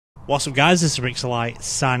What's up guys, this is Rixxalight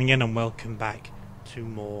signing in and welcome back to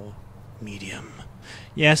more Medium.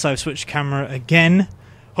 Yes, I've switched camera again.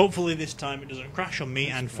 Hopefully this time it doesn't crash on me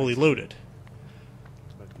and fully loaded.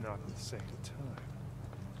 But not at the same time.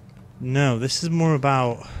 No, this is more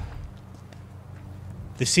about...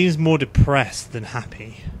 This seems more depressed than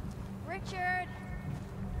happy. Richard!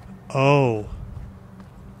 Oh.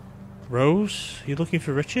 Rose? You looking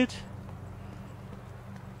for Richard?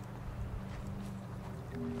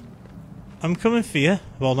 I'm coming for you.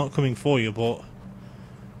 Well, not coming for you, but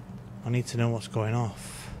I need to know what's going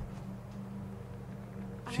off.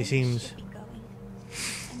 She seems... Should be going.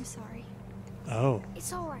 I'm sorry. Oh.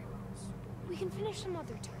 It's alright, Rose. We can finish some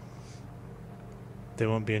other time. There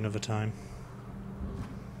won't be another time.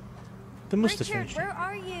 They must have Richard, finished where it.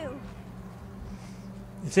 are you?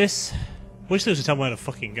 Is this... Wish there was a time where to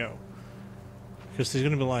fucking go. Because there's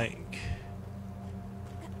gonna be like...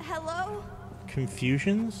 Hello?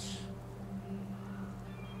 Confusions?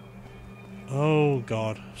 Oh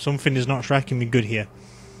god. Something is not striking me good here.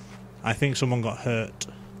 I think someone got hurt.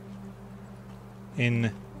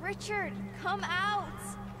 In... Richard, come out!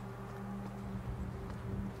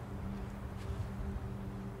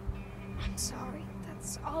 I'm sorry.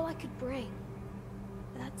 That's all I could bring.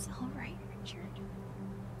 That's alright, Richard.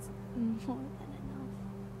 It's more than enough.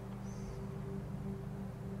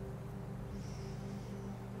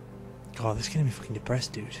 God, this is getting me fucking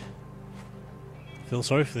depressed, dude. I feel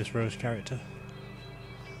sorry for this Rose character.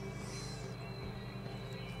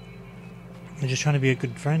 They're just trying to be a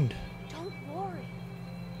good friend. Don't worry.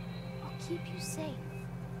 I'll keep you safe.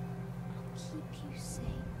 I'll keep you safe.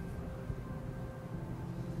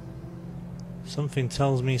 Something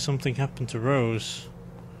tells me something happened to Rose.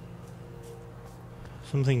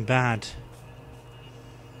 Something bad.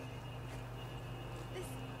 This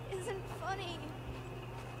isn't funny.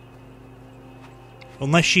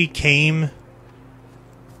 Unless she came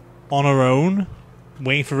on her own,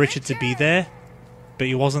 waiting for Richard to be there, but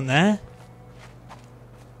he wasn't there?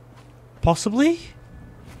 Possibly?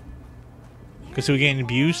 Because they were getting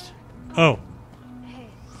abused? Oh. Hey.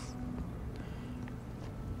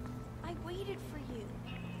 I waited for you.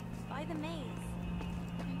 By the maze.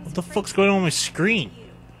 What the fuck's going on with my screen?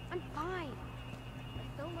 I'm fine.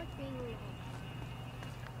 I don't like being alone.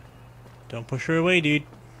 Don't push her away, dude.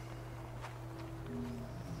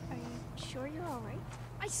 Are you sure you're alright?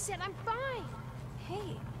 I said I'm fine!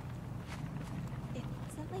 Hey. If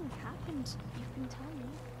something happened, you can tell me.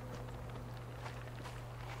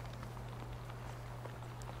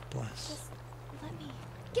 Bless. Just let me...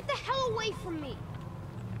 Get the hell away from me!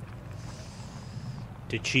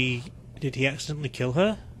 Did he accidentally kill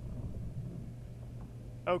her?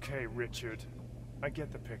 Okay, Richard. I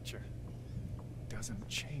get the picture. Doesn't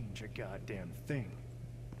change a goddamn thing.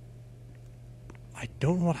 I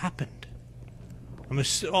don't know what happened.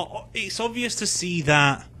 It's obvious to see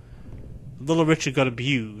that little Richard got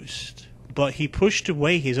abused, but he pushed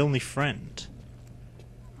away his only friend.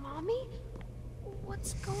 Mommy?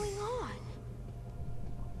 What's going on?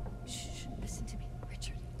 Shh, listen to me,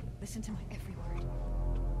 Richard. Listen to my every word.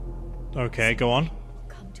 Okay, go on.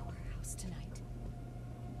 Come to our house tonight.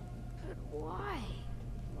 But why?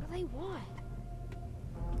 What do they want?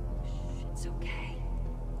 Shh, it's okay.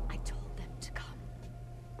 I told them to come.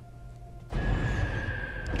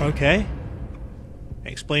 Okay.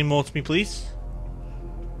 Explain more to me, please.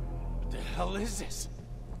 The hell is this?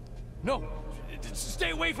 No! Stay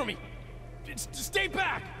away from me! Stay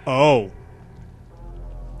back! Oh.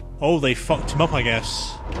 Oh, they fucked him up, I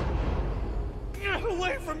guess. Get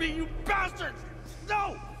away from me, you bastards!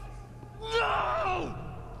 No! No!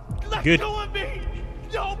 Let Good. go of me!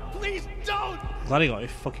 No, please don't! Glad he got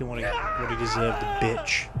fucking what he deserved, the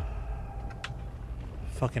bitch.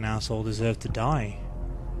 Fucking asshole deserved to die.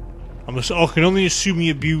 I can only assume he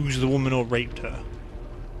abused the woman or raped her.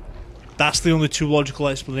 That's the only two logical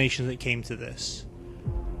explanations that came to this.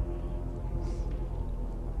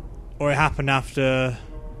 Or it happened after...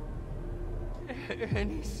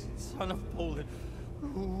 Any son of Poland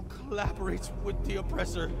who collaborates with the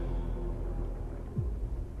oppressor.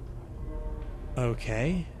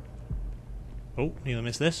 Okay. Oh, nearly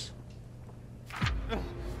missed this.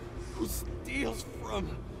 Who steals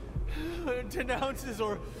from, denounces,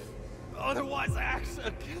 or otherwise acts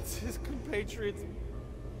against his compatriots.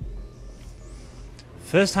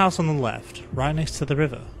 First house on the left, right next to the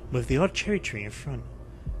river, with the odd cherry tree in front.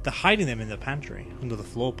 They're hiding them in the pantry, under the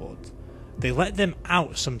floorboards. They let them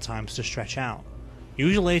out sometimes to stretch out,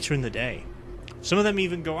 usually later in the day. Some of them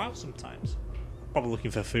even go out sometimes, probably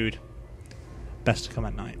looking for food. Best to come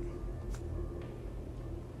at night.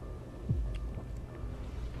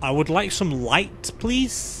 I would like some light,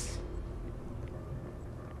 please.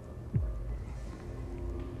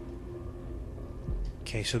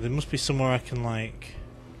 Okay, so there must be somewhere I can, like,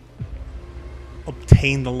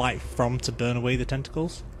 obtain the light from to burn away the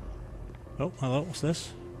tentacles. Oh, hello, what's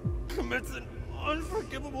this? Commits an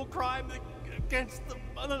unforgivable crime against the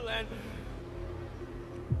motherland.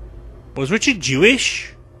 Was Richard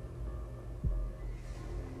Jewish?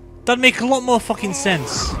 That'd make a lot more fucking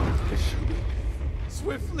sense.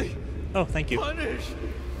 Swiftly Oh, thank you. punish.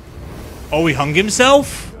 Oh, he hung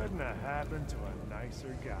himself? Couldn't have happened to a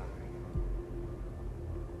nicer guy.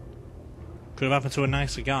 Could have happened to a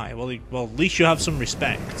nicer guy. Well, well, at least you have some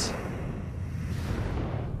respect.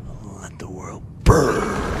 Let the world burn.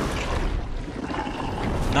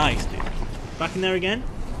 Nice, dude. Back in there again?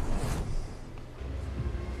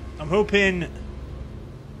 I'm hoping...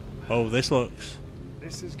 Oh, this looks...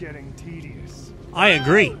 This is getting tedious. I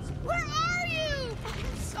agree. Where are you?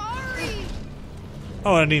 I'm sorry.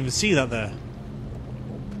 Oh, I didn't even see that there.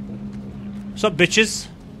 What's up, bitches?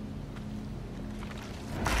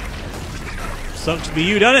 Sucks to be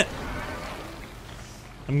you, doesn't it?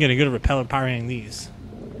 I'm getting good at repel parrying these.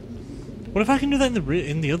 What if I can do that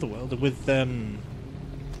in the other world with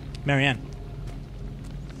Marianne?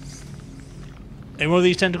 Any one of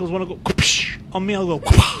these tentacles want to go on me? I'll go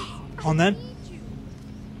on them.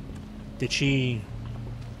 Did she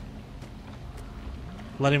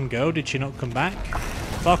let him go? Did she not come back?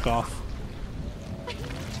 Fuck off.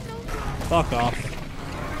 Fuck off.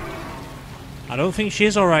 I don't think she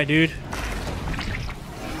is alright, dude.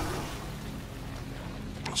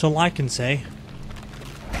 That's all I can say.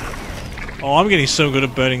 Oh, I'm getting so good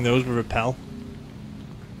at burning those with repel.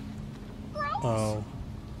 Oh.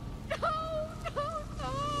 No,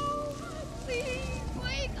 please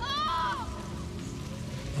wake up.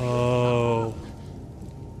 Oh.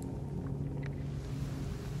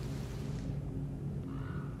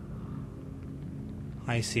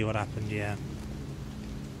 I see what happened, yeah.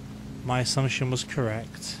 My assumption was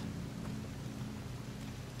correct.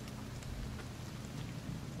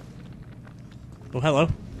 Oh, hello.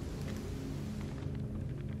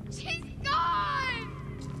 She's gone.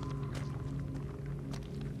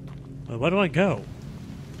 Well, where do I go?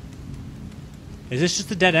 Is this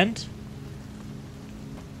just a dead end?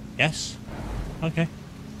 Yes? Okay.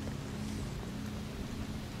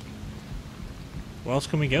 Where else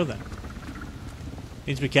can we go then?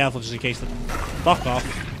 Need to be careful just in case the... Fuck off.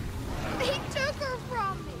 They took her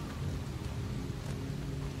from me.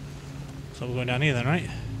 So we're going down here then, right?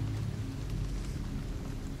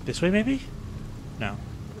 This way maybe? No.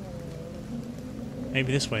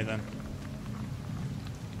 Maybe this way then.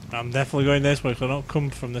 I'm definitely going this way because I don't come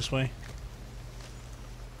from this way.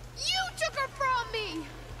 You took her from me.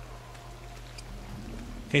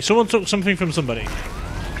 Okay, someone took something from somebody.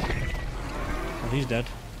 Oh, he's dead.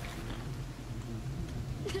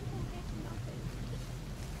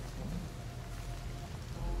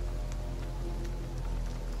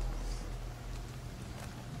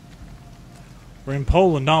 We're in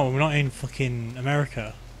Poland, aren't we? We're not in fucking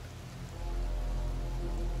America.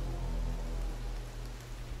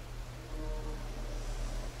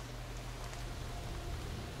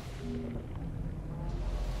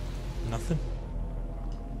 Nothing?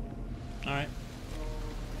 Alright.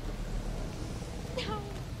 No.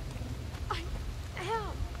 I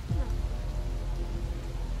am.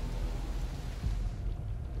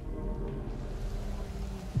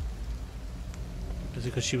 Is it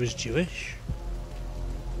because she was Jewish?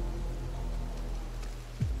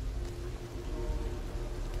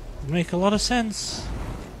 Would make a lot of sense.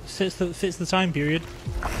 Fits the time period.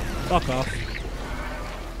 Fuck off.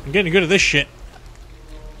 I'm getting good at this shit.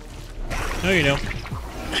 No, you don't.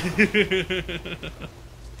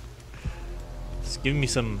 It's giving me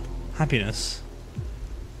some happiness.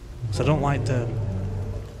 So I don't like the...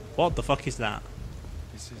 What the fuck is that?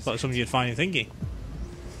 It's like something you'd find in thingy.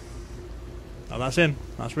 Oh, that's him.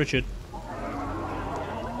 That's Richard.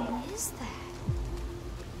 What is that?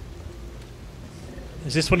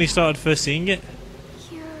 Is this when he started first seeing it?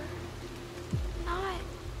 You're not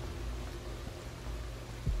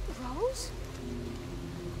Rose?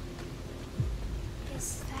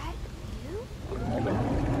 Is that you?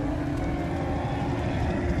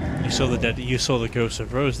 You saw the ghost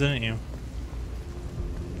of Rose, didn't you?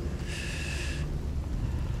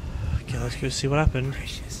 Okay, let's go see what happened.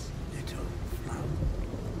 Precious little flower.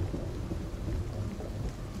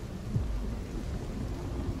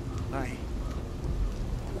 Hi.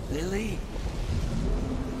 Lily?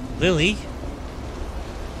 Lily?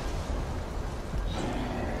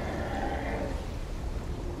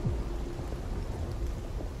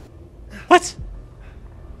 What?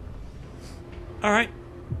 Alright.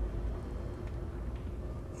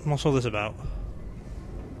 What's all this about?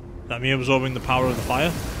 That me absorbing the power of the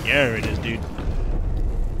fire? Yeah, it is, dude.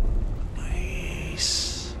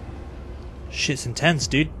 Nice. Shit's intense,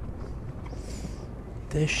 dude.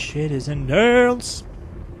 This shit is intense.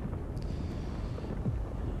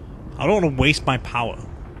 I don't want to waste my power,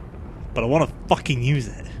 but I want to fucking use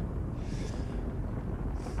it.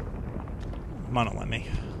 Might not let me.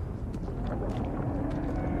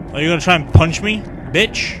 Are you gonna try and punch me,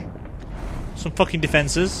 bitch? Some fucking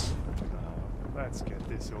defenses. Let's get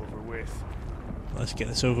this over with. Let's get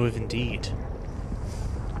this over with, indeed.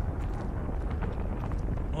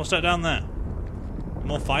 What's that down there?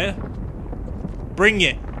 More fire? Bring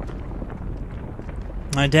it!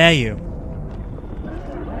 I dare you.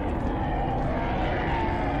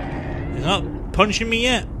 He's not punching me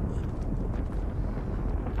yet.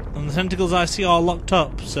 And the tentacles I see are locked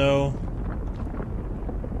up, so...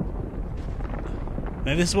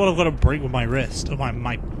 maybe this is what I've got to break with my wrist, or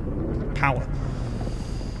my power.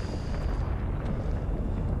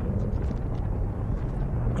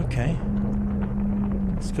 Okay.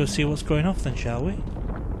 Let's go see what's going off then, shall we?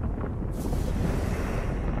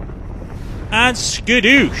 And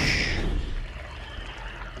skadoosh!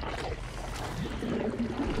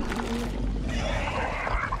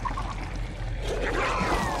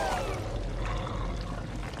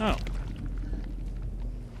 Oh.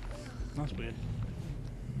 That's weird.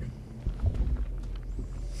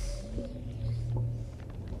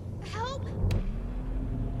 Help!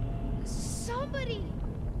 Somebody!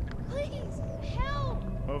 Please, help!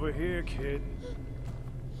 Over here, kid.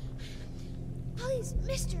 Please,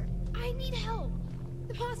 mister, I need help.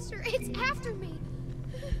 The monster, it's after me.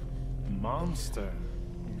 Monster,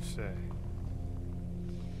 you say?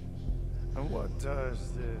 And what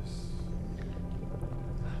does this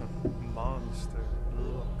monster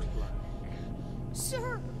look like?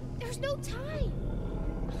 Sir, there's no time.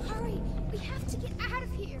 Hurry, we have to get out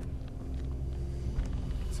of here.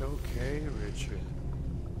 It's okay, Richard.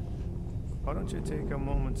 Why don't you take a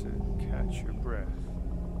moment to catch your breath?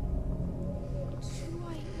 Do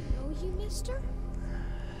I know you, mister?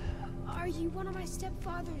 Are you one of my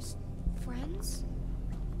stepfather's friends?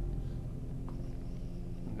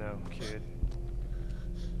 No, kid.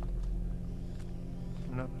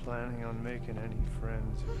 I'm not planning on making any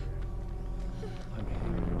friends here. I'm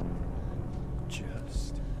here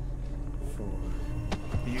just for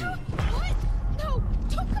you. What? No!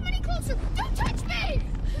 Don't come any closer! Don't touch me!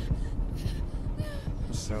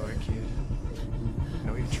 I'm sorry, kid. I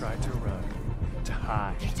know you tried to run, to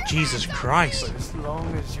hide. Jesus Christ. But as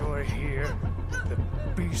long as you're here, the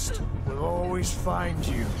beast will always find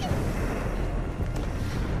you.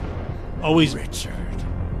 Always. Richard.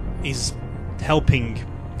 He's helping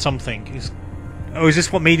something. Oh, is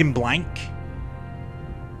this what made him blank?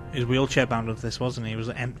 He was wheelchair bound with this, wasn't he? It was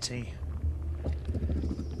empty.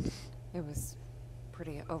 It was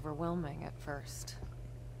pretty overwhelming at first.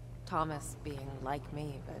 Thomas being like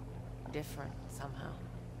me, but different somehow.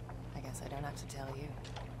 I guess I don't have to tell you.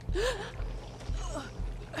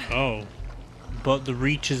 Oh. But the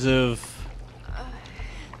reaches of...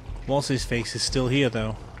 what's his face is still here,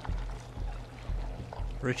 though.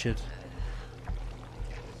 Richard.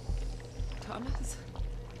 Thomas?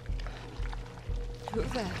 Who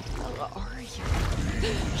the hell are you?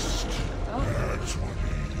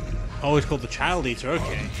 Oh, he's called the Child Eater,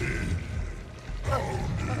 okay.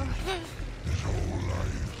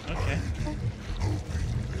 Okay.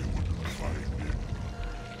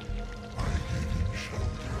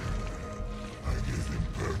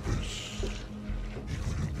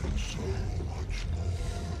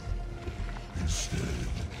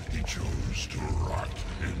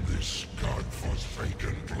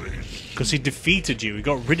 Because he defeated you, he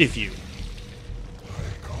got rid of you.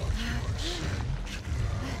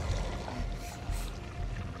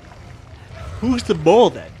 Who's the Maw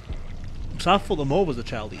then? So I thought the Maw was the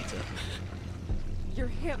Child Eater. You're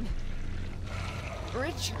him.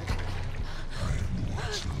 Richard.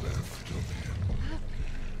 What's left of him?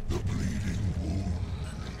 The bleeding wound.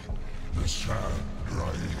 The sand drying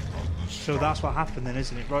on the So that's what happened then,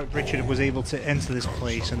 isn't it? Right, Richard was able to enter this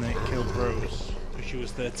place and then it killed Rose. Because she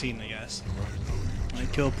was 13, I guess. And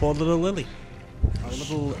it killed poor little Lily. A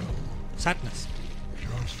little sadness,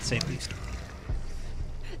 to say the least.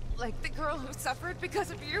 Like the girl who suffered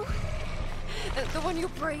because of you? The one you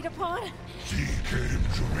preyed upon? She came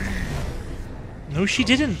to me. No, she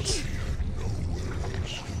didn't.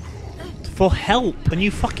 For help, and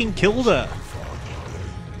you fucking killed her.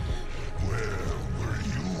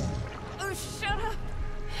 Oh, shut up!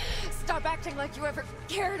 Stop acting like you ever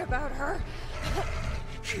cared about her.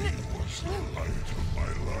 She was the light of my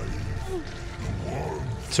life. The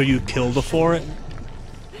warmth. So you killed her for it?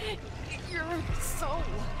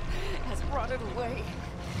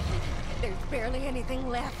 barely anything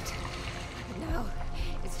left. Now,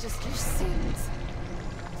 it's just your sins.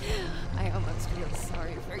 I almost feel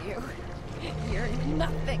sorry for you. You're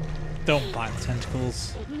nothing. Don't bite the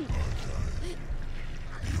tentacles.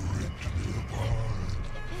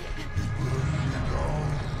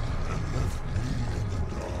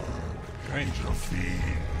 Great. A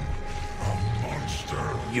fiend. A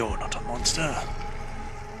monster. You're not a monster.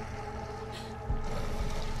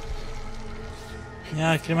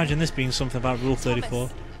 Yeah, I can imagine this being something about Rule 34.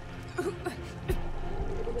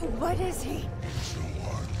 What is he? It's the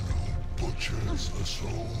one who butchers the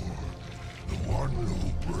soul. The one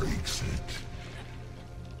who breaks it.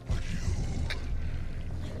 But you...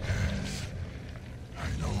 Yes. I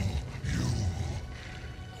know you.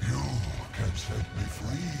 You can set me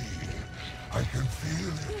free. I can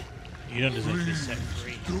feel it. You don't deserve to be set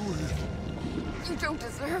free. Do it. You don't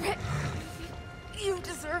deserve it. You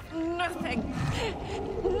deserve nothing.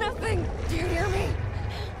 Nothing. Do you hear me?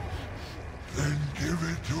 Then give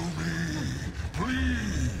it to me.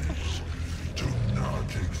 Please. Do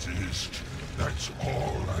not exist. That's all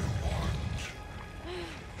I want.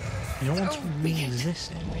 You don't want to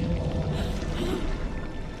re-exist it. Do you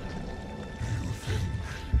think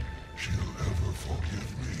she'll ever forgive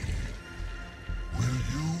me? Will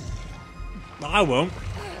you? I won't.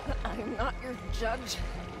 I'm not your judge.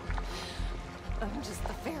 I'm just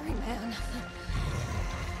the ferryman.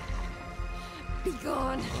 Be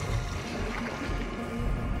gone.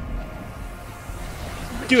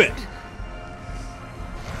 Do it.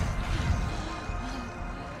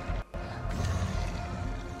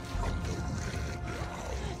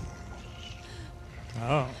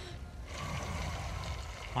 Oh.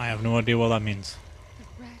 I have no idea what that means.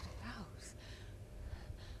 The red house.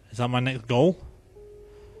 Is that my next goal?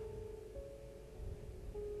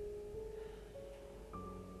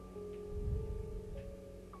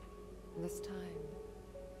 This time,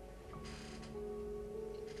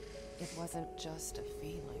 it wasn't just a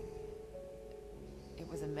feeling. It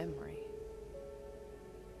was a memory.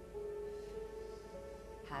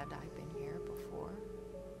 Had I been here before?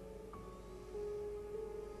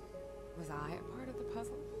 Was I a part of the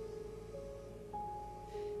puzzle?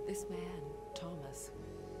 This man, Thomas,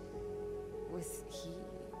 was he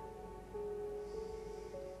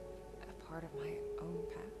a part of my own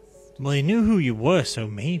past? Well, he knew who you were, so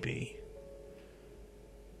maybe.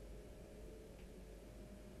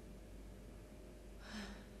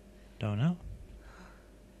 Don't know.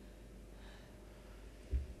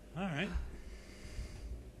 Alright.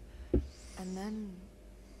 And then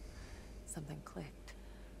something clicked.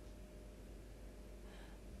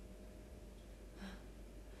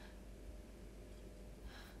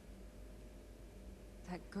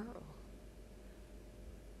 That girl.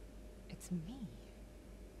 It's me.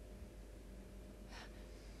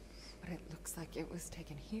 But it looks like it was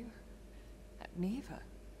taken here. At Neva.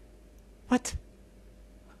 What?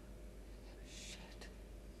 Shit.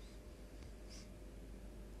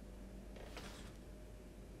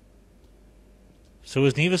 So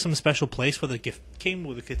was Neva some special place where the gift came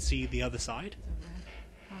where we could see the other side? The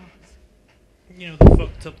red house. You know, the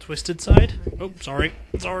fucked up, twisted side? Oh, sorry.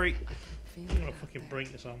 Sorry. Feel I'm gonna it out fucking there,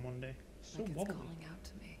 break this on one day. So like it's wobbly. calling out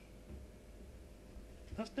to me.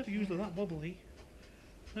 That's never usually that wobbly.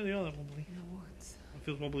 No, they are that wobbly. In the woods. It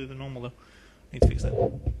feels wobbly than normal though. I need to fix that.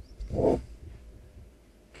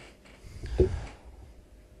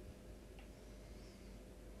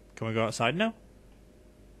 Can we go outside now?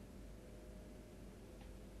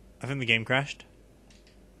 I think the game crashed.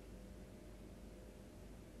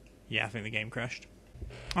 Yeah, I think the game crashed.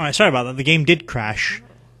 Alright, sorry about that. The game did crash.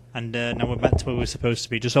 And now we're back to where we're supposed to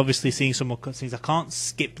be. Just obviously seeing some more cutscenes. I can't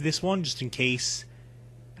skip this one just in case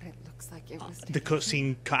But it looks like it was the taken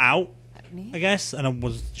cutscene cut out, at Neva. I guess.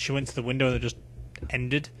 And she went to the window and it just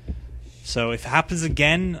ended. So if it happens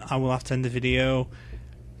again, I will have to end the video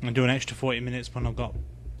and do an extra 40 minutes when I've got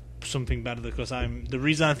something better, because the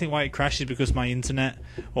reason I think why it crashed is because my internet,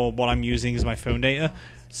 or what I'm using, is my phone data.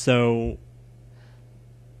 So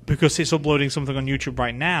because it's uploading something on YouTube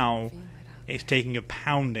right now, Feel it out it's taking a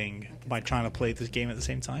pounding by trying to play this game at the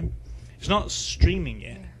same time. It's not streaming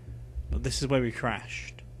it, there but this is where we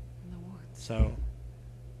crashed. in the woods. So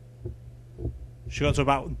she got to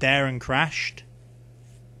about there and crashed.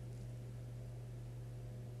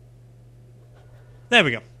 There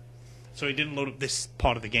we go. So it didn't load up this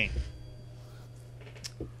part of the game.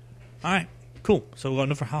 Alright, cool. So we've got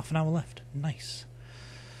another half an hour left. Nice.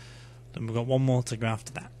 Then we've got one more to go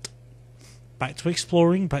after that. Back to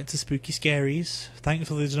exploring, back to spooky scaries.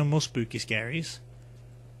 Thankfully there's no more spooky scaries.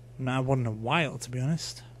 Not had one in a while, to be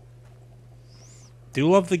honest. Do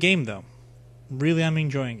love the game though. Really am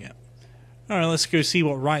enjoying it. Alright, let's go see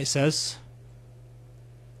what Right says.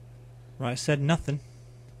 Right said nothing.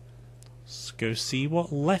 Let's go see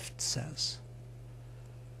what Left says.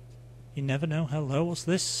 You never know. Hello, what's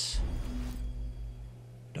this?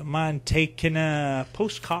 Don't mind taking a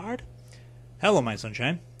postcard. Hello, my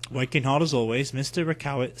sunshine. Working hard as always. Mr.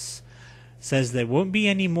 Rixxalight says there won't be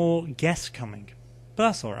any more guests coming. But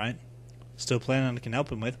that's alright. Still playing and I can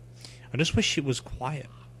help him with. I just wish it was quiet.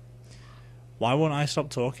 Why won't I stop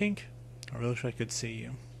talking? I really wish I could see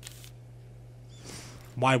you.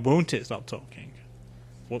 Why won't it stop talking?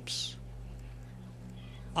 Whoops.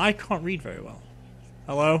 I can't read very well.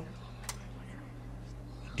 Hello?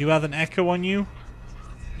 Do you have an echo on you?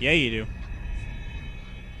 Yeah, you do.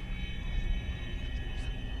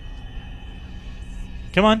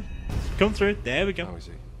 Come on. Come through. There we go. How is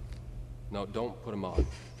he? No, don't put him on.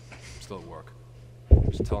 I'm still at work.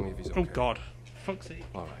 Just tell me if he's okay. Oh god. Fuck's sake.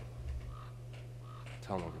 All right.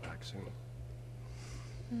 Tell him I'll be back soon.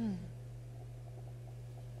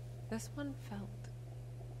 This one felt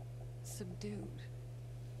subdued.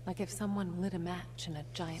 Like if someone lit a match in a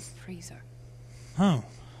giant freezer. Oh.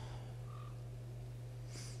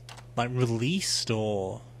 Like released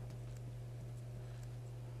or...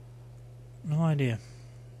 No idea.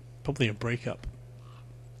 Probably a breakup.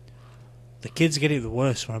 The kids get it the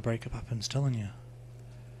worst when a breakup happens, telling you.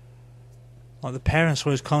 Like the parents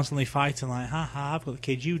always constantly fighting like, haha, I've got the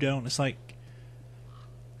kids, you don't. It's like,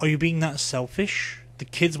 are you being that selfish? The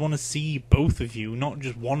kids want to see both of you, not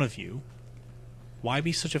just one of you. Why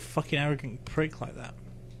be such a fucking arrogant prick like that?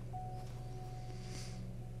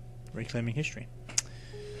 Reclaiming history.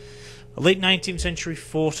 A late 19th century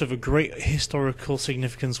fort of a great historical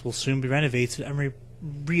significance will soon be renovated and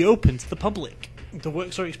reopened to the public. The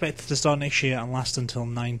works are expected to start next year and last until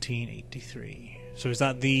 1983. So is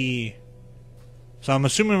that the... So I'm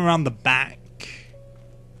assuming around the back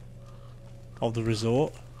of the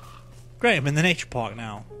resort. Great, I'm in the nature park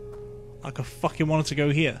now. Like I fucking wanted to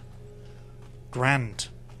go here. Grand.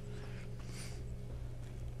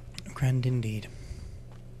 Grand indeed.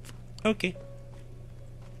 Okay.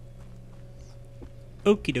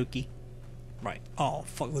 Okie dokie. Right. Oh,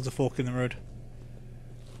 fuck, there's a fork in the road.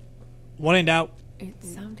 One in doubt. It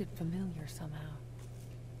sounded familiar somehow.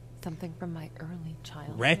 Something from my early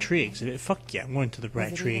childhood. Rare tree exhibit? Fuck yeah, I'm going to the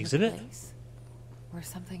rare tree exhibit. Or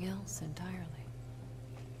something else entirely.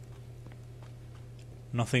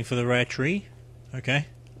 Nothing for the rare tree? Okay.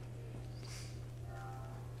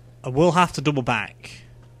 I will have to double back.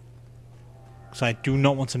 Because I do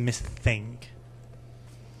not want to miss a thing.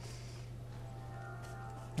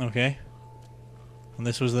 Okay. And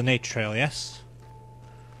this was the nature trail, yes?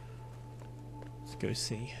 Let's go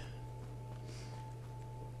see.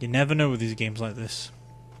 You never know with these games like this.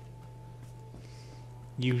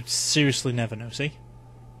 You seriously never know, see?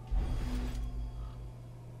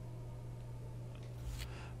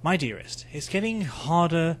 My dearest, it's getting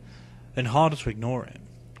harder and harder to ignore it.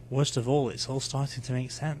 Worst of all, it's all starting to make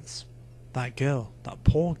sense. That girl, that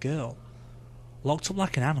poor girl, locked up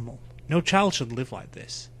like an animal. No child should live like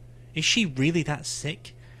this. Is she really that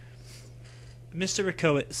sick? Mr.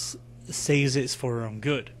 Rixxalight says it's for her own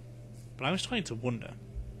good, but I was trying to wonder.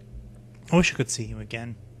 I wish I could see you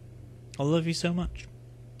again. I love you so much.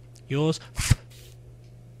 Yours.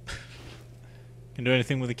 Can do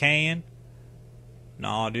anything with a can?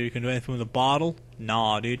 Nah, dude. Can do anything with a bottle?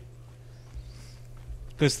 Nah, dude.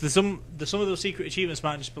 Because some of those secret achievements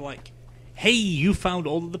might just be like, hey, you found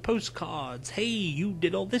all of the postcards. Hey, you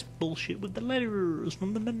did all this bullshit with the letters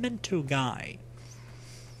from the memento guy.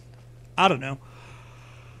 I don't know.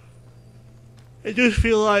 I just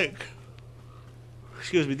feel like,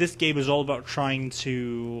 excuse me, this game is all about trying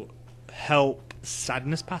to help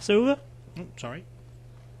sadness pass over. Oh, sorry.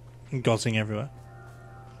 Gossing everywhere.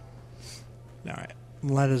 Alright,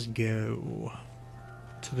 let us go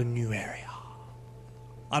to the new area.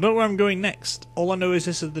 I don't know where I'm going next. All I know is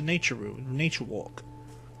this is the nature route, nature walk.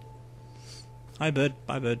 Hi, bird.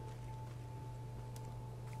 Bye, bird.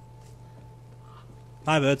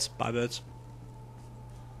 Bye, birds. Bye, birds.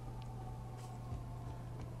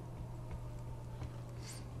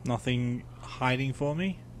 Nothing hiding for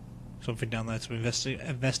me. Something down there to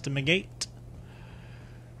investigate.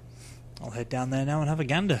 I'll head down there now and have a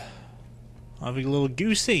gander. I'll have a little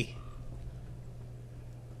goosey.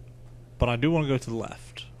 But I do want to go to the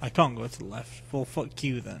left. I can't go to the left. Well, fuck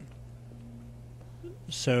you then.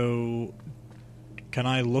 So, can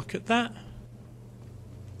I look at that? I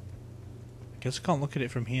guess I can't look at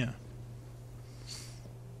it from here.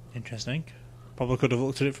 Interesting. Probably could have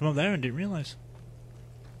looked at it from up there and didn't realise.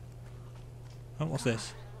 Oh, what's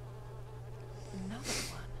this? Another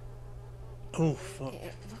one. Oh, fuck.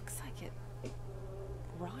 It looks like it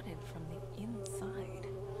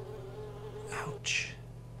Ouch.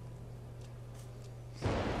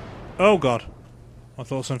 Oh god. I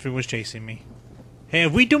thought something was chasing me. Hey,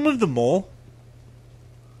 have we done with the mall?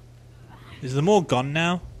 Is the mall gone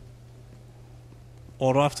now?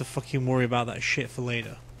 Or do I have to fucking worry about that shit for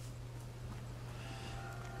later?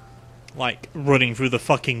 Like, running through the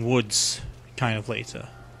fucking woods, kind of later.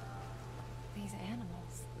 These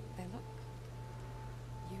animals, they look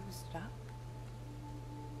used up.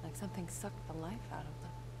 Like something sucked the life out of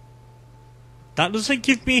them. That doesn't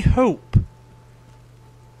give me hope.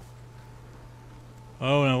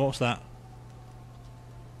 Oh no, what's that?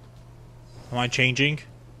 Am I changing?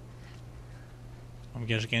 I'm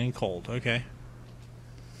just getting cold, okay.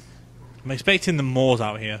 I'm expecting the moors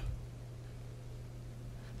out here.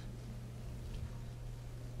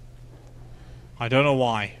 I don't know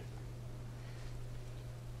why.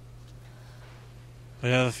 I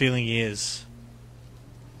have a feeling he is.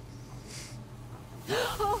 You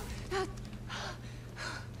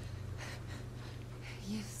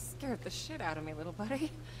scared the shit out of me, little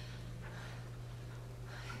buddy.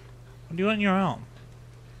 What do you want in your arm?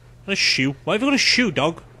 A shoe? Why have you got a shoe,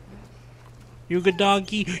 dog? You a good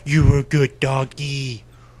doggy? You a good doggy.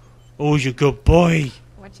 Oh, you a good boy.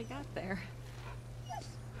 What you got there?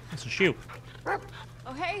 It's a shoe.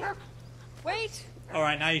 Oh, hey! Wait!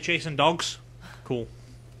 Alright, now you're chasing dogs? Cool.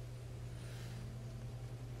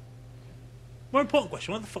 More important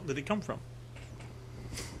question, where the fuck did it come from?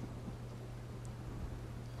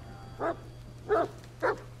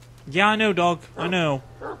 Yeah, I know, dog. I know.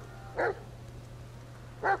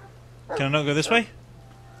 Can I not go this way?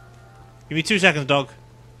 Give me 2 seconds, dog.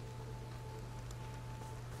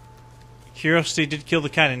 Curiosity did kill the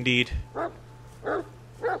cat, indeed.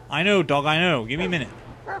 I know, dog, I know. Give me a minute.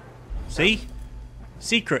 See?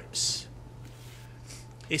 Secrets.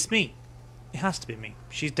 It's me. It has to be me.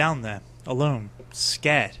 She's down there, alone,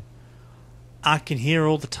 scared. I can hear her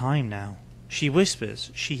all the time now. She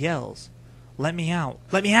whispers, she yells. Let me out.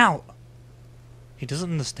 Let me out! He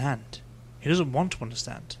doesn't understand. He doesn't want to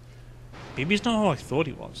understand. Maybe he's not who I thought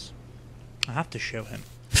he was. I have to show him.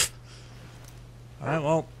 Alright,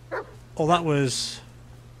 well, all that was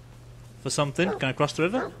for something. Can I cross the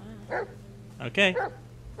river? Okay.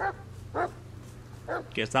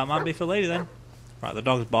 Guess that might be for later then. Right, the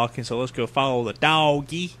dog's barking, so let's go follow the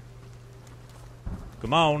doggy.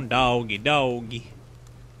 Come on, doggy, doggy.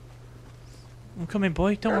 I'm coming,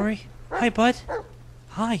 boy. Don't worry. Hi, bud.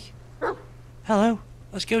 Hi. Hello.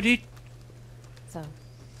 Let's go, dude. So,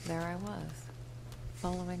 there I was,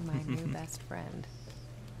 following my new best friend,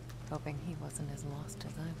 hoping he wasn't as lost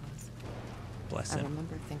as I was. Bless I him.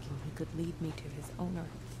 remember thinking he could lead me to his owner.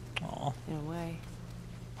 Aw. In a way,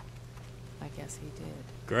 I guess he did.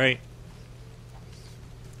 Great.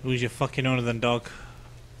 Who's your fucking owner then, dog?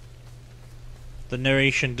 The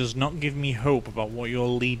narration does not give me hope about what you're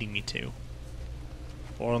leading me to.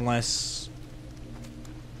 Or unless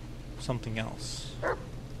something else.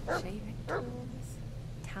 Shaving tools,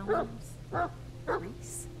 towels,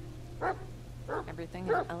 grease. Everything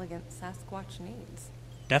an elegant Sasquatch needs.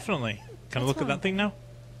 Definitely. Can I look at that thing now?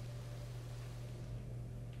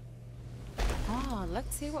 Oh,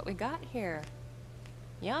 let's see what we got here.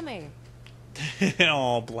 Yummy.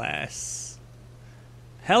 Oh, bless.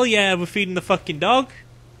 Hell yeah, we're feeding the fucking dog.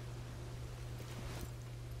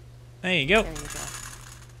 There you go. There you go.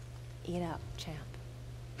 Eat up, champ.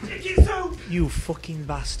 You fucking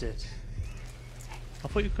bastard. I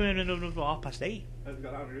thought you were coming in another 8:30. I've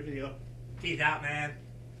got out of the video. Eat that, man.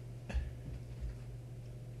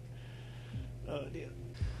 Oh dear.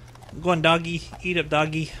 Go on, doggy. Eat up,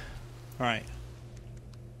 doggy. Alright.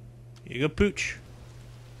 You go, pooch.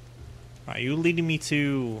 Alright, you leading me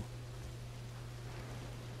to...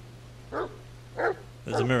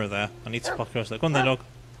 There's a mirror there. I need to fuck across there. Go on then, dog.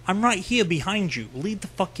 I'm right here behind you. Lead the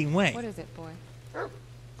fucking way. What is it, boy?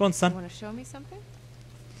 Go on, You son. want to show me something?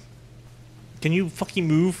 Can you fucking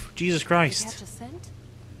move? Jesus Did you Christ. catch a scent?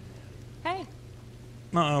 Hey,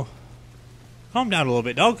 Uh-oh. Calm down a little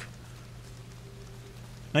bit, dog.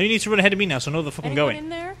 Now you need to run ahead of me now, so I know where the fuck I'm anyone going. in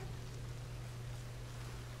there?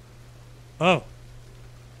 Oh.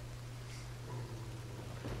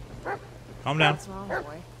 Calm down. What's wrong,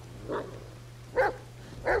 boy?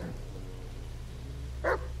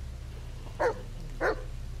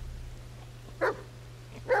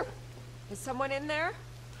 Is someone in there?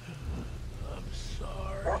 I'm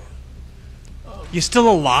sorry. You're still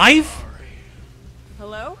alive?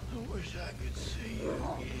 Hello? I wish I could see you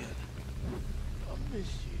again. I miss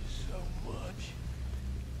you so much.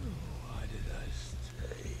 Why did I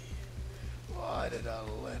stay? Why did I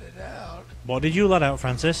let it out? What did you let out,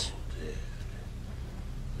 Francis?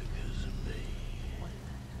 Because of me.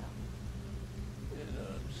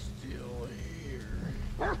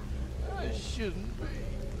 shouldn't be.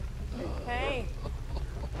 Hey.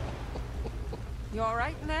 You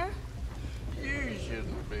alright in there? You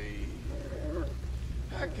shouldn't be.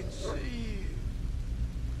 I can see you.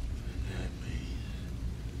 And that means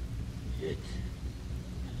it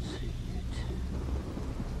can see you too.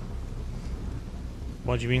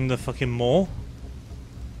 What do you mean, the fucking mole?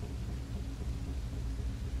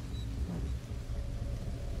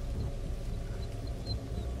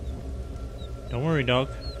 Don't worry, dog.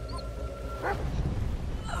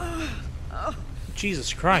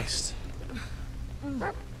 Jesus Christ.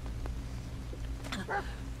 What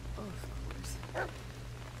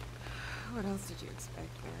else did you expect,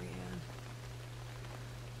 Marianne?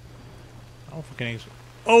 Oh, fucking.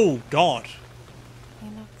 Oh, God. He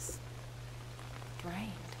looks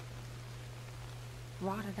drained.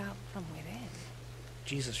 Rotted out from within.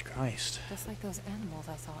 Jesus Christ. Just like those animals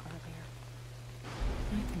I saw earlier.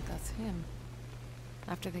 I think that's him.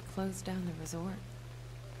 After they closed down the resort,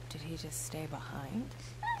 did he just stay behind?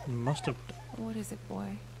 Must have. What is it,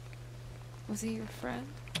 boy? Was he your friend?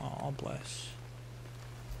 Oh, bless.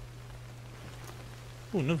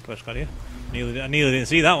 Ooh, another postcard here. I nearly didn't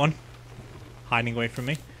see that one. Hiding away from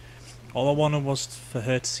me. All I wanted was for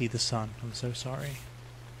her to see the sun. I'm so sorry.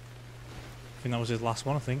 I think that was his last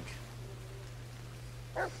one, I think.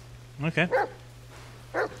 Okay.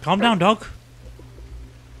 Calm down, dog.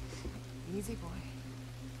 Easy, boy.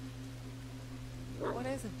 What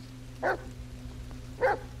is it?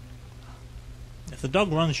 If the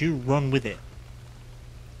dog runs, you run with it.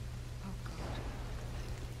 Oh,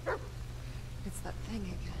 God. It's that thing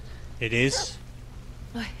again. It is.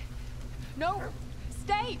 No!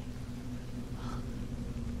 Stay!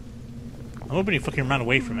 I'm hoping he fucking ran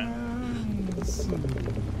away from it.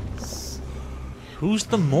 Who's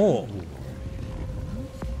the mole?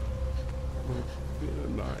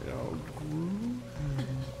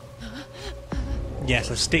 Yes,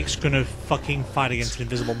 a stick's gonna fucking fight against an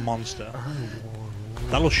invisible monster.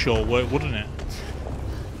 That'll sure work, wouldn't it?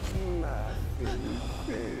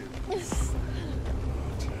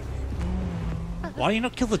 Why do you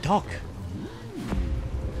not kill the dog?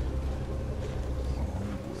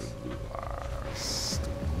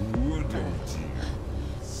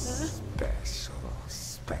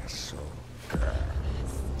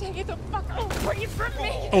 Stay the fuck away from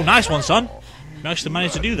me! Oh, nice one, son. You actually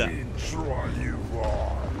managed to do that.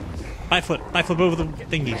 Backflip over the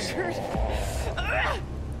thingies.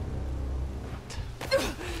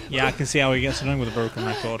 Yeah, I can see how he gets annoying with a broken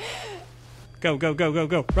record. Go, go, go, go,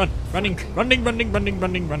 go. Run. Running.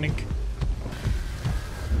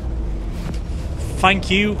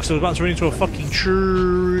 Thank you, because I was about to run into a fucking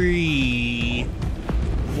tree.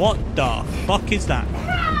 What the fuck is that?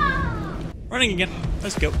 Running again.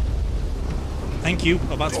 Let's go. Thank you.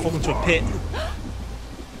 I'm about to fall into a pit.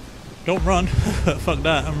 Don't run. Fuck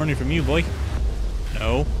that. I'm running from you, boy.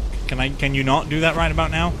 No. Can you not do that right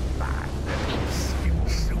about now?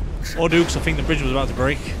 Or do, because I think the bridge was about to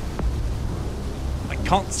break. I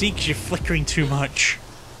can't see because you're flickering too much.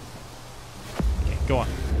 Okay, go on.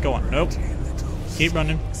 Go on. Nope. Keep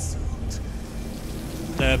running.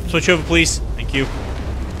 Switch over, please. Thank you.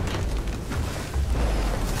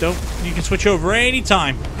 You can switch over any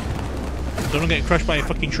time. Don't get crushed by a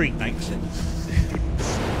fucking tree. Thanks.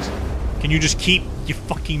 Can you just keep your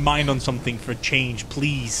fucking mind on something for a change,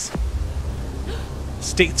 please?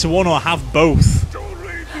 Stick to one or have both.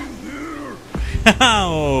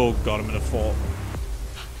 Oh god, I'm in a fort.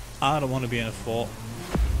 I don't want to be in a fort.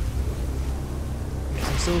 Guess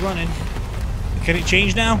I'm still running. Can it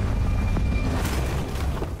change now?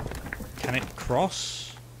 Can it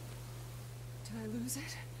cross? Did I lose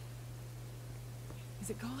it? Is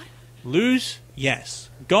it gone? Lose? Yes.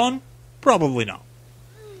 Gone? Probably not.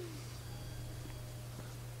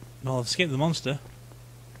 Well, I've escaped the monster.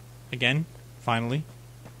 Again. Finally.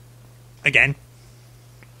 Again.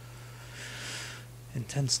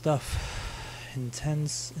 Intense stuff.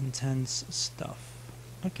 Intense stuff.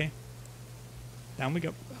 Okay. Down we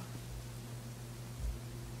go.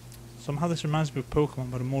 Somehow this reminds me of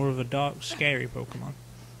Pokemon, but more of a dark, scary Pokemon.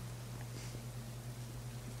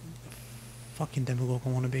 Fucking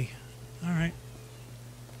Demogorgon I want to be. Alright.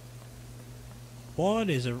 What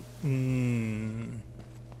is a... I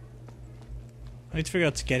need to figure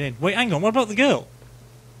out how to get in. Wait, hang on, what about the girl?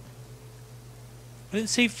 I didn't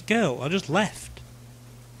save the girl, I just left.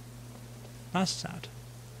 That's sad.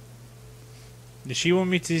 Does she want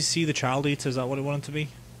me to see the child eater? Is that what it wanted to be?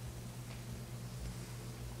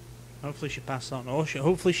 Hopefully she passed on. Or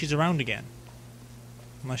hopefully she's around again.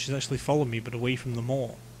 Unless she's actually followed me, but away from the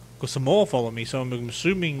mall. Because the mall followed me, so I'm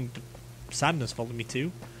assuming the sadness followed me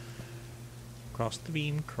too. Cross the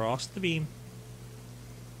beam, cross the beam.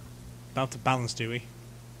 About to balance, do we?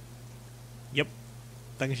 Yep.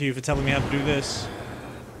 Thank you for telling me how to do this.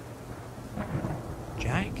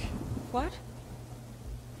 Jack? What?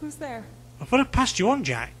 Who's there? I thought I passed you on,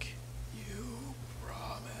 Jack. You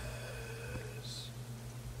promise.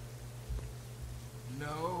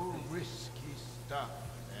 No risky stuff,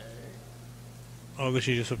 eh? Oh, this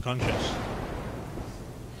is just subconscious.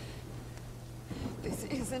 This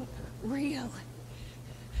isn't real.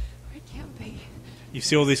 It can't be. You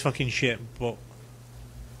see all this fucking shit, but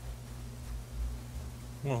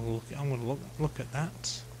well, I'm gonna look at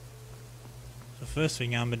that. The first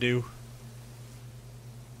thing I'm gonna do.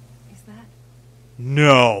 Is that?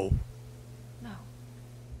 No. No.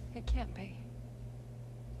 It can't be.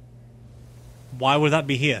 Why would that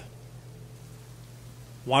be here?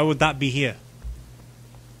 Why would that be here?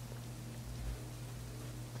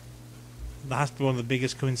 That has to be one of the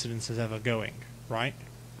biggest coincidences ever going, right?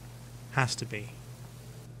 Has to be.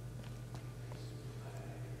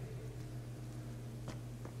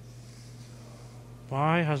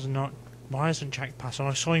 Why hasn't Jack passed on?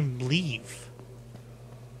 I saw him leave.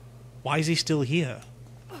 Why is he still here?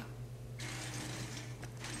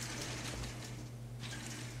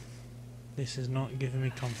 This is not giving me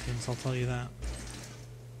confidence, I'll tell you that.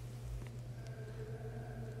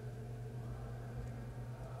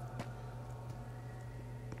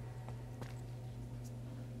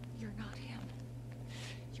 You're not him.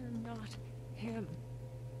 You're not him.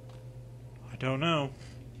 I don't know.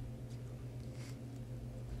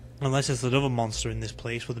 Unless it's another monster in this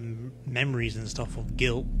place with memories and stuff of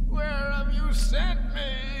guilt. Where have you sent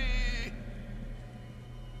me?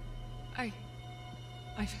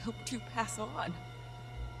 I've helped you pass on.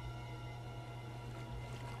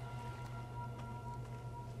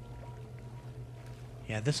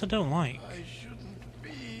 Yeah, this I don't like. I shouldn't be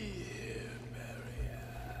here, Marianne.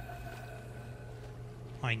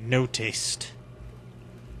 I noticed.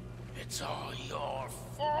 It's all your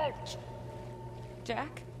fault.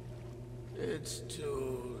 Jack? It's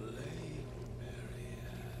too late,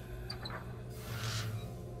 Marianne.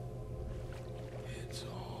 It's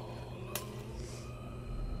all over.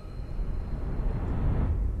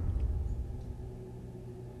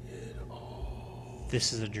 It all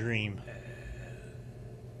This is a dream.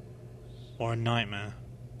 Or a nightmare.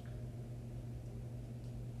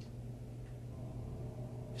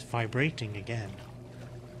 It's vibrating again.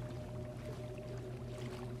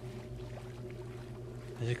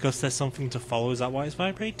 Is it because there's something to follow? Is that why it's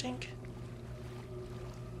vibrating?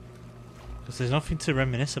 Because there's nothing to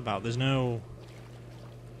reminisce about. There's no...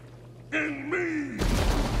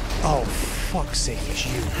 Oh, fuck's sake, it's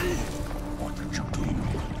you. What did you do?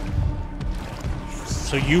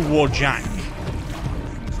 So you wore Jack.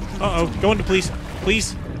 Uh-oh, go into police.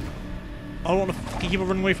 Please. I don't want to fucking keep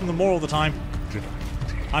running away from the moor all the time.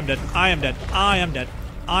 I'm dead. I am dead. I am dead.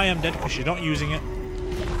 I am dead because you're not using it.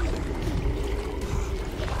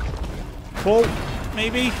 Pull,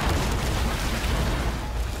 maybe.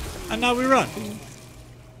 And now we run.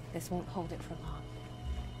 This won't hold it for long.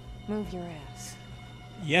 Move your ass.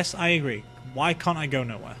 Yes, I agree. Why can't I go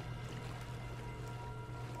nowhere?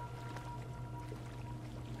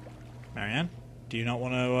 Marianne, do you not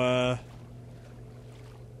want to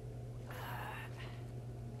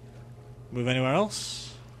move anywhere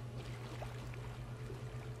else?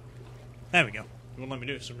 There we go. You won't let me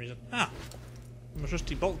do it for some reason. Ah, my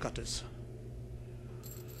trusty bolt cutters.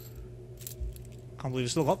 Can't believe I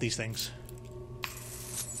still got these things.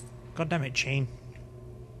 God damn it, chain.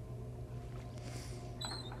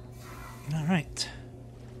 Alright.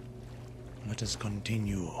 Let us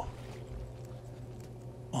continue.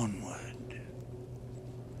 Onward.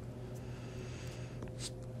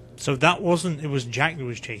 So that wasn't... It was Jack who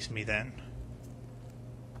was chasing me then.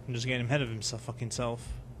 I'm just getting ahead of himself, fucking self.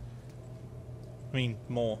 I mean,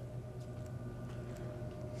 more.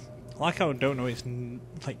 I like how I don't know it's...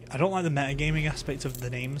 Like, I don't like the metagaming aspect of the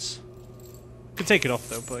names. Could take it off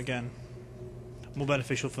though, but again... More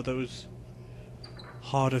beneficial for those...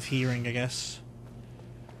 hard of hearing, I guess.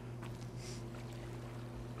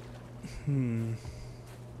 I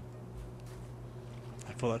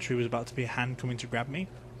thought that tree was about to be a hand coming to grab me.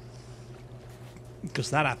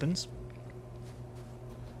 Because that happens.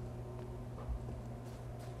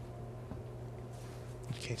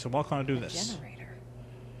 Okay, so why can't I do this? Generator.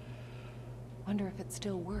 Wonder if it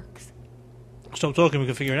still works. Stop talking, we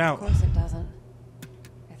can figure it Of out. course it doesn't.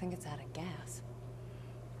 I think it's out of gas.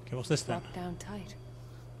 Okay, what's this then? Locked down tight.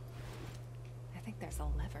 I think there's a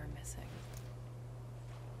lever missing.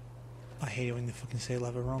 I hate it when they fucking say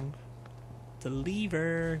lever wrong. The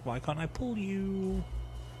lever. Why can't I pull you?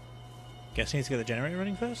 Guess I need to get the generator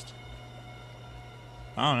running first?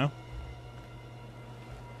 I don't know.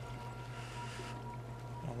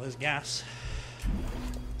 Well, there's gas.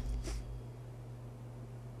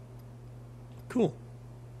 Cool.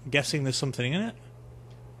 I'm guessing there's something in it.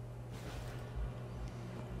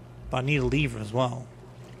 But I need a lever as well.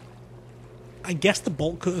 I guess the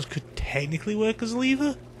bolt cutters could technically work as a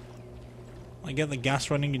lever. Like get the gas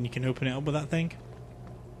running and you can open it up with that thing.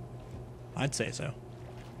 I'd say so.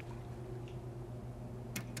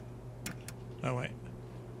 Oh wait.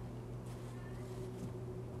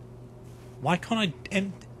 Why can't I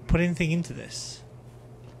put anything into this?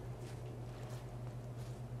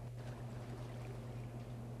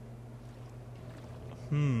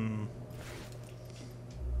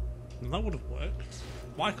 That would have worked.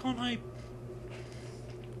 Why can't I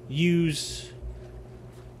use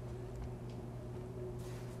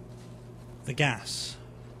the gas?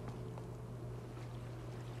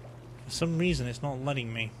 For some reason it's not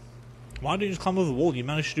letting me. Why don't you just climb over the wall you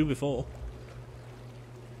managed to do before?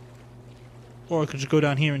 Or I could just go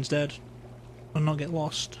down here instead and not get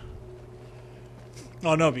lost.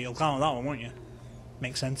 Oh no, but you'll climb on that one, won't you?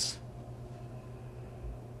 Makes sense.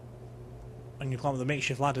 And you climb the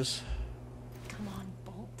makeshift ladders. Come on,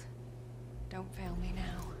 Bolt. Don't fail me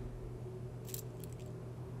now.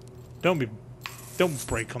 Don't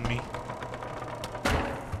break on me.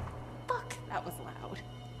 Fuck, that was loud.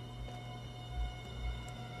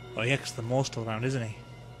 Oh yeah, because the more's still around, isn't he?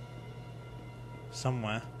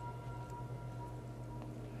 Somewhere.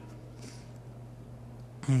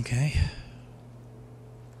 Okay.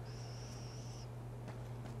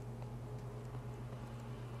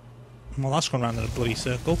 Well, that's gone round in a bloody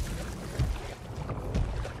circle.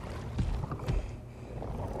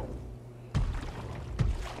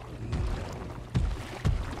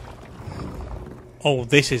 Oh,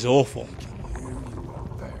 this is awful.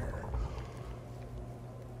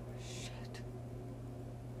 Shit.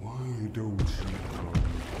 Why don't you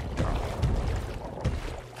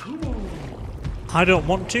come down? I don't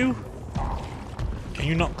want to. Can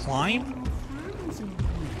you not climb?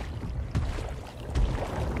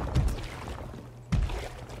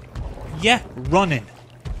 Yeah, running.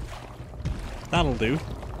 That'll do.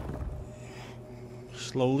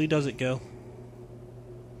 Slowly does it, girl.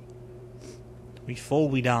 We fall,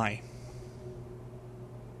 we die.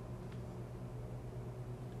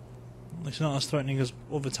 It's not as threatening as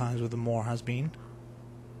other times where the moor has been.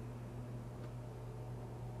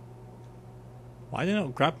 Why did it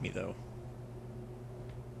not grab me though?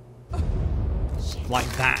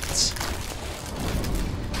 Like that.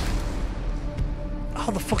 How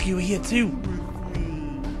the fuck are you here too?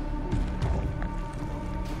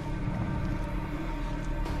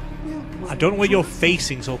 I don't know where you're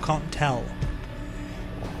facing, so I can't tell.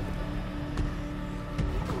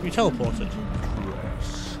 You teleported.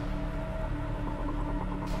 Press.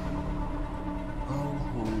 I'll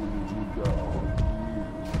hold you down.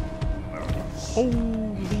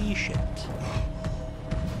 Holy shit.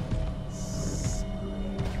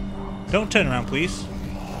 Don't turn around, please.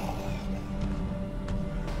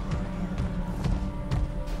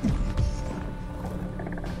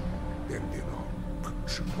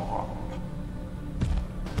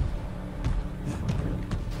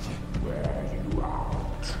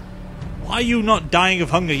 Why are you not dying of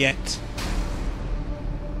hunger yet?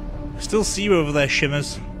 I still see you over there,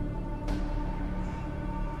 Shimmers.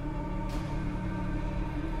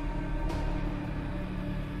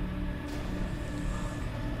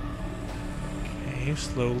 Okay,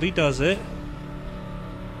 slowly does it.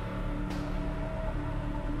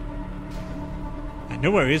 I know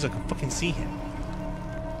where he is, I can fucking see him.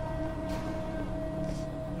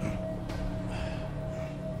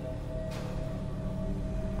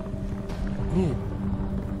 Ooh.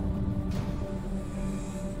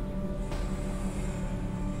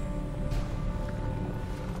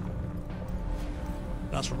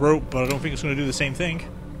 That's rope, but I don't think it's going to do the same thing.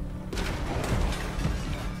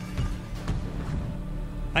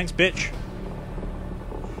 Thanks, bitch.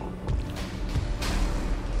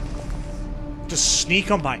 Just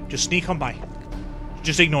sneak on by. Just sneak on by.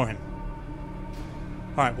 Just ignore him.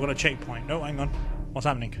 Alright, we're at a checkpoint. No, hang on. What's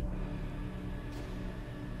happening?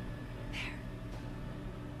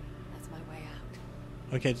 That's my way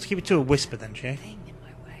out. Okay, just keep it to a whisper then, Shay. Thing in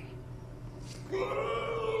my way.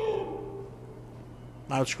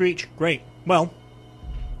 Loud screech. Great. Well,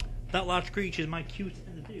 that loud screech is my cue to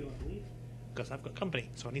end the video, I believe. Because I've got company,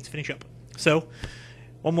 so I need to finish up. So,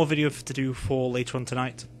 one more video to do for later on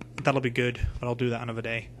tonight. That'll be good, but I'll do that another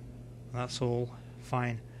day. That's all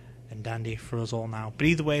fine and dandy for us all now. But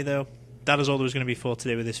either way, though, that is all there was going to be for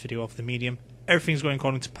today with this video of the medium. Everything's going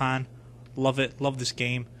according to plan. Love it. Love this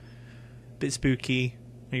game. Bit spooky.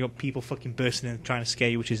 You got people fucking bursting in and trying to scare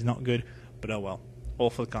you, which is not good. But oh well. or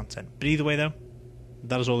for the content. But either way though,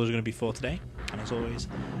 that is all there's going to be for today. And as always,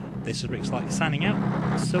 this is Rixxalight signing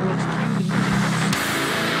out. So let's cue the music.